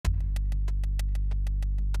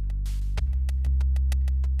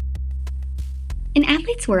An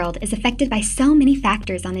athlete's world is affected by so many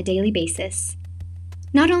factors on a daily basis.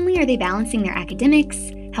 Not only are they balancing their academics,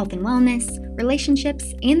 health and wellness,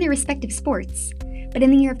 relationships, and their respective sports, but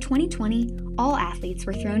in the year of 2020, all athletes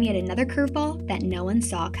were thrown yet another curveball that no one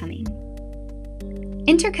saw coming.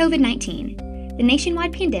 Enter COVID-19, the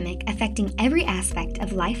nationwide pandemic affecting every aspect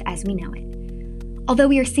of life as we know it. Although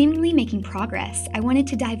we are seemingly making progress, I wanted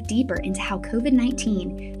to dive deeper into how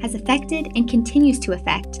COVID-19 has affected and continues to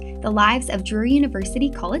affect the lives of Drury University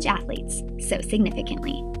college athletes so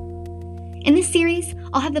significantly. In this series,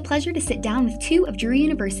 I'll have the pleasure to sit down with two of Drury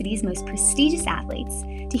University's most prestigious athletes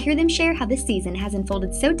to hear them share how this season has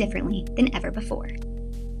unfolded so differently than ever before.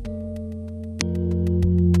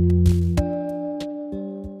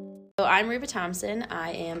 I'm Reba Thompsen.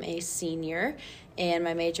 I am a senior, and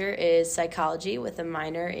my major is psychology with a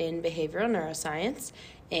minor in behavioral neuroscience,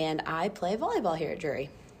 and I play volleyball here at Drury.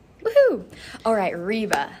 Woohoo! All right,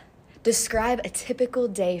 Reba, describe a typical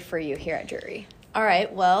day for you here at Drury. All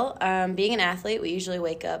right, well, being an athlete, we usually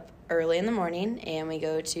wake up early in the morning, and we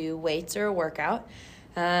go to weights or a workout.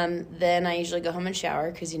 Then I usually go home and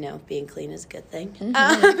shower because, being clean is a good thing.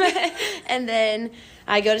 Mm-hmm. And then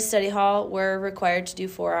I go to study hall. We're required to do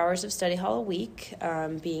 4 hours of study hall a week,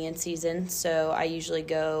 being in season. So I usually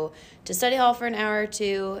go to study hall for an hour or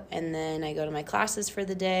two, and then I go to my classes for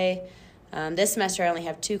the day. This semester I only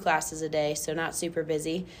have 2 classes a day, so not super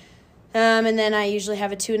busy. And then I usually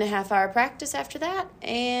have a 2.5-hour practice after that,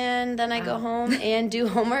 and then I go home and do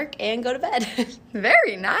homework and go to bed.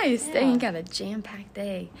 Very nice. Yeah. Dang, you got a jam-packed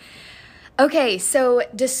day. Okay, so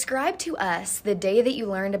describe to us the day that you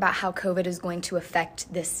learned about how COVID is going to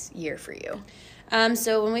affect this year for you.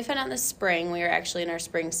 So when we found out in the spring, we were actually in our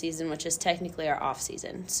spring season, which is technically our off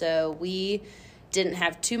season. So we didn't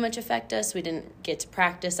have too much affect us. We didn't get to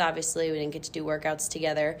practice, obviously. We didn't get to do workouts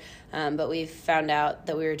together. But we found out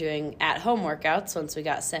that we were doing at-home workouts once we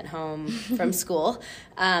got sent home from school.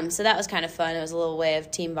 So that was kind of fun. It was a little way of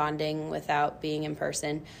team bonding without being in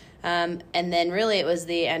person. And then really it was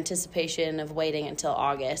the anticipation of waiting until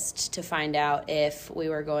August to find out if we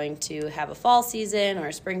were going to have a fall season or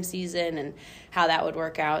a spring season and how that would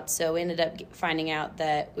work out. So we ended up finding out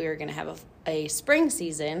that we were going to have a spring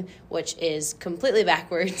season, which is completely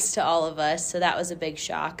backwards to all of us. So that was a big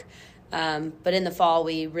shock. But in the fall,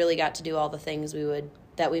 we really got to do all the things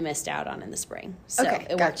that we missed out on in the spring. So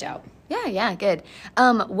it worked out. Yeah, good.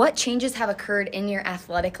 What changes have occurred in your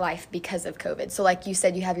athletic life because of COVID? So like you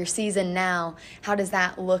said, you have your season now. How does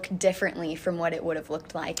that look differently from what it would have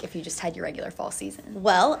looked like if you just had your regular fall season?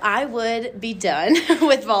 Well, I would be done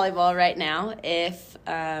with volleyball right now if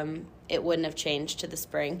it wouldn't have changed to the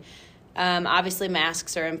spring. Obviously,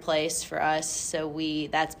 masks are in place for us, so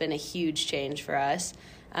that's been a huge change for us.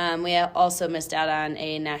 We also missed out on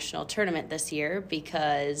a national tournament this year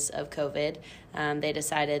because of COVID. They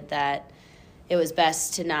decided that it was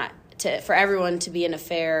best for everyone to be in a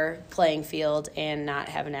fair playing field and not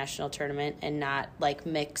have a national tournament and not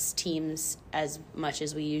mix teams as much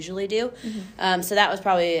as we usually do. Mm-hmm. So that was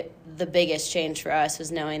probably the biggest change for us,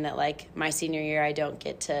 was knowing that my senior year I don't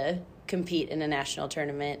get to compete in a national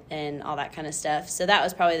tournament and all that kind of stuff. So that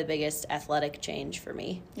was probably the biggest athletic change for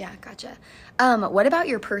me. Yeah, gotcha. What about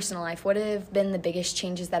your personal life? What have been the biggest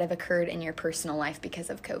changes that have occurred in your personal life because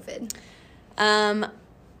of COVID?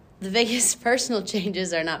 The biggest personal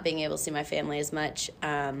changes are not being able to see my family as much.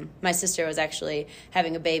 My sister was actually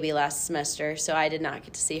having a baby last semester, so I did not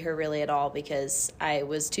get to see her really at all because I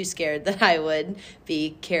was too scared that I would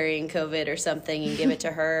be carrying COVID or something and give it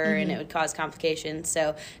to her mm-hmm. and it would cause complications.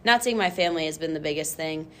 So not seeing my family has been the biggest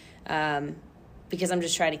thing because I'm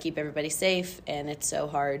just trying to keep everybody safe, and it's so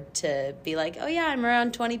hard to be like, oh yeah, I'm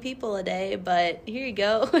around 20 people a day, but here you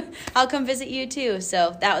go. I'll come visit you too.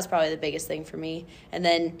 So that was probably the biggest thing for me. And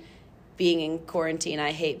then being in quarantine,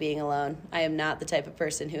 I hate being alone. I am not the type of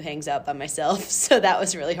person who hangs out by myself, so that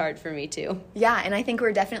was really hard for me too. Yeah, and I think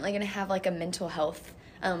we're definitely going to have a mental health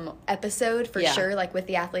episode for sure, with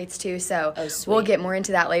the athletes too, so we'll get more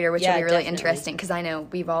into that later, which will be really interesting because I know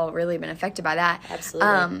we've all really been affected by that.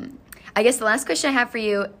 Absolutely. I guess the last question I have for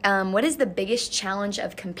you, what is the biggest challenge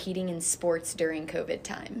of competing in sports during COVID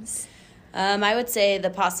times? I would say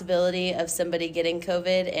the possibility of somebody getting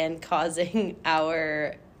COVID and causing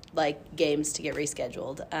our games to get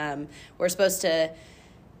rescheduled. We're supposed to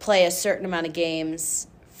play a certain amount of games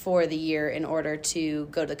for the year in order to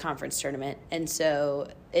go to the conference tournament. And so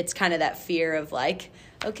it's kind of that fear of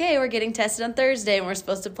okay, we're getting tested on Thursday and we're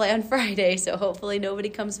supposed to play on Friday. So hopefully nobody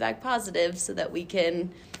comes back positive so that we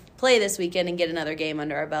can play this weekend and get another game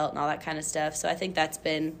under our belt and all that kind of stuff. So I think that's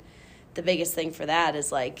been the biggest thing for that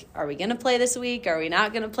is, like, are we going to play this week? Are we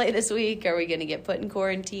not going to play this week? Are we going to get put in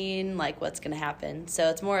quarantine? Like, what's going to happen? So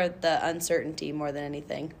it's more the uncertainty more than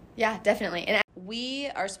anything. Yeah, definitely. And we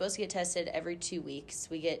are supposed to get tested every 2 weeks.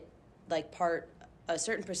 We get, like, a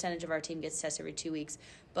certain percentage of our team gets tested every 2 weeks.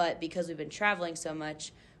 But because we've been traveling so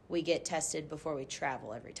much, we get tested before we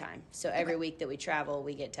travel every time. So every week that we travel,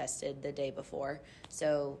 we get tested the day before.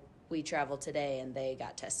 So we traveled today and they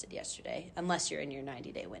got tested yesterday, unless you're in your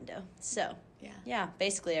 90-day window. So, yeah,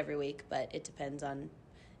 basically every week, but it depends on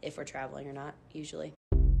if we're traveling or not, usually.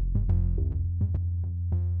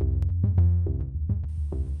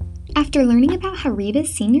 After learning about how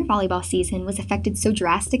Reba's senior volleyball season was affected so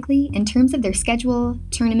drastically in terms of their schedule,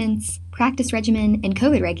 tournaments, practice regimen, and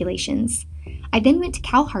COVID regulations, I then went to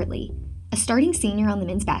Cal Hartley, a starting senior on the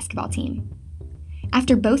men's basketball team.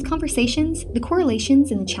 After both conversations, the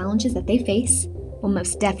correlations and the challenges that they face will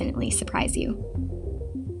most definitely surprise you.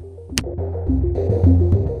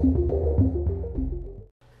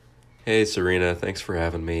 Hey Serena, thanks for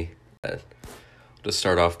having me. I'll just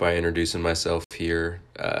start off by introducing myself here.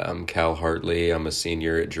 I'm Cal Hartley. I'm a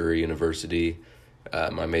senior at Drury University.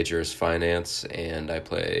 My major is finance and I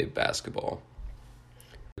play basketball.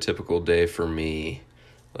 A typical day for me,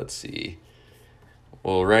 let's see.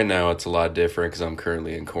 Well, right now it's a lot different because I'm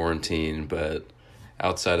currently in quarantine, but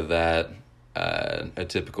outside of that, a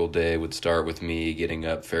typical day would start with me getting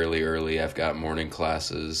up fairly early. I've got morning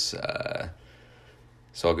classes,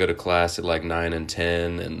 so I'll go to class at like 9 and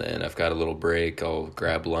 10, and then I've got a little break. I'll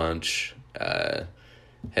grab lunch, head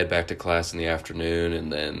back to class in the afternoon,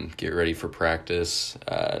 and then get ready for practice.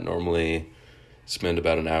 Normally spend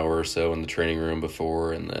about an hour or so in the training room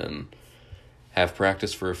before, and then have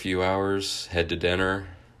practice for a few hours, head to dinner,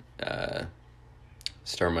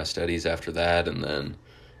 start my studies after that, and then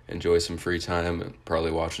enjoy some free time,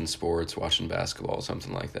 probably watching sports, watching basketball,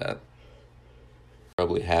 something like that.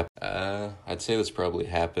 I'd say this probably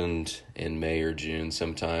happened in May or June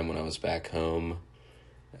sometime when I was back home.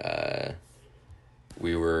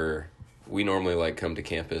 We normally like come to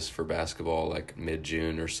campus for basketball like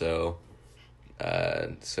mid-June or so.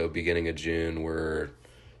 So beginning of June, we're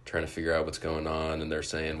trying to figure out what's going on, and they're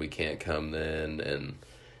saying we can't come then, and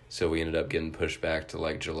so we ended up getting pushed back to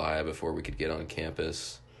like July before we could get on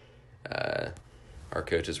campus. Our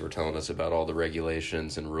coaches were telling us about all the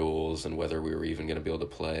regulations and rules and whether we were even going to be able to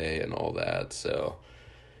play and all that, so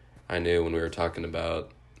I knew when we were talking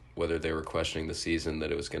about whether they were questioning the season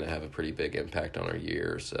that it was going to have a pretty big impact on our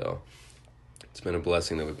year. So it's been a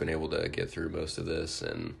blessing that we've been able to get through most of this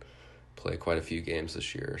and play quite a few games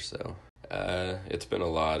this year. So it's been a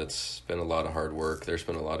lot. It's been a lot of hard work. There's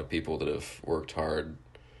been a lot of people that have worked hard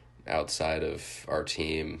outside of our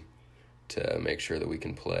team to make sure that we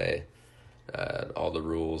can play. All the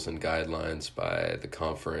rules and guidelines by the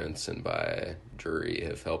conference and by Drury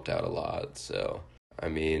have helped out a lot. So, I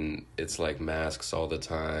mean, it's like masks all the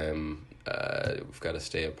time. We've got to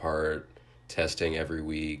stay apart, testing every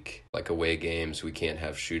week. Like away games, we can't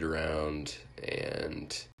have shoot around,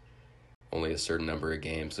 and only a certain number of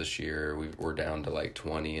games this year. We're down to like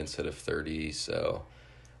 20 instead of 30. So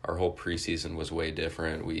our whole preseason was way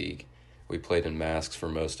different. We played in masks for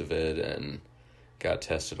most of it and got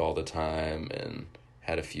tested all the time and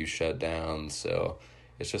had a few shutdowns. So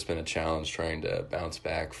it's just been a challenge trying to bounce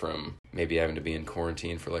back from maybe having to be in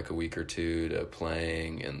quarantine for like a week or two to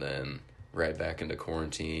playing and then right back into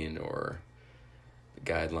quarantine or the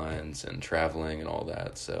guidelines and traveling and all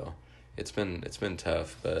that. So it's been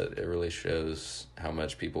tough, but it really shows how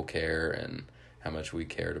much people care and how much we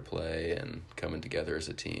care to play and coming together as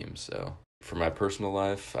a team. So for my personal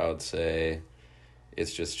life, I would say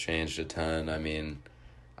it's just changed a ton. I mean,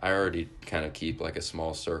 I already kind of keep like a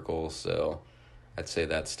small circle, so I'd say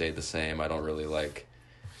that stayed the same. I don't really like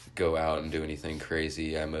go out and do anything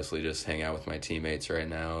crazy. I mostly just hang out with my teammates right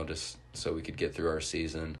now just so we could get through our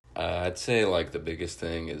season. I'd say like the biggest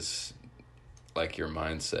thing is like your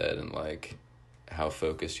mindset and like how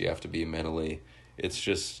focused you have to be mentally. It's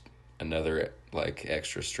just another like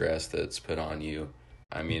extra stress that's put on you.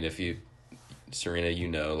 I mean, Serena, you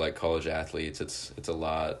know, like college athletes, it's a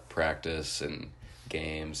lot practice and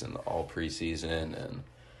games and all preseason and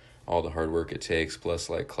all the hard work it takes, plus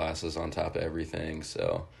like classes on top of everything.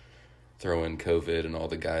 So throw in COVID and all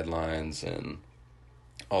the guidelines and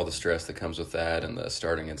all the stress that comes with that and the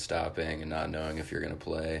starting and stopping and not knowing if you're going to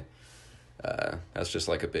play. That's just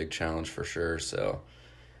like a big challenge for sure. So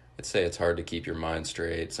I'd say it's hard to keep your mind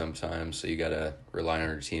straight sometimes. So you got to rely on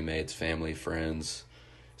your teammates, family, friends,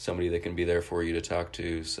 somebody that can be there for you to talk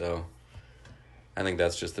to. So I think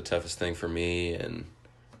that's just the toughest thing for me, and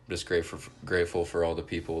I'm just grateful for all the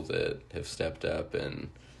people that have stepped up and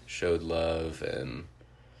showed love and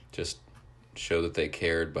just show that they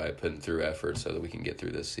cared by putting through effort so that we can get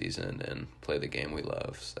through this season and play the game we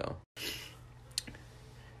love. So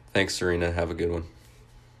thanks, Serena. Have a good one.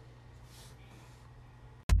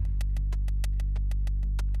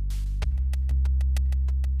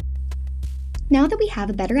 Now that we have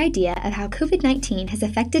a better idea of how COVID-19 has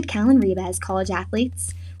affected Cal and Reba as college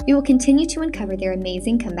athletes, we will continue to uncover their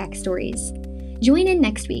amazing comeback stories. Join in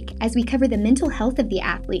next week as we cover the mental health of the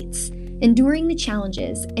athletes, enduring the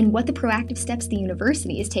challenges, and what the proactive steps the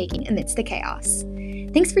university is taking amidst the chaos.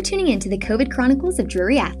 Thanks for tuning in to the COVID Chronicles of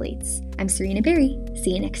Drury Athletes. I'm Serena Berry.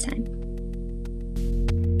 See you next time.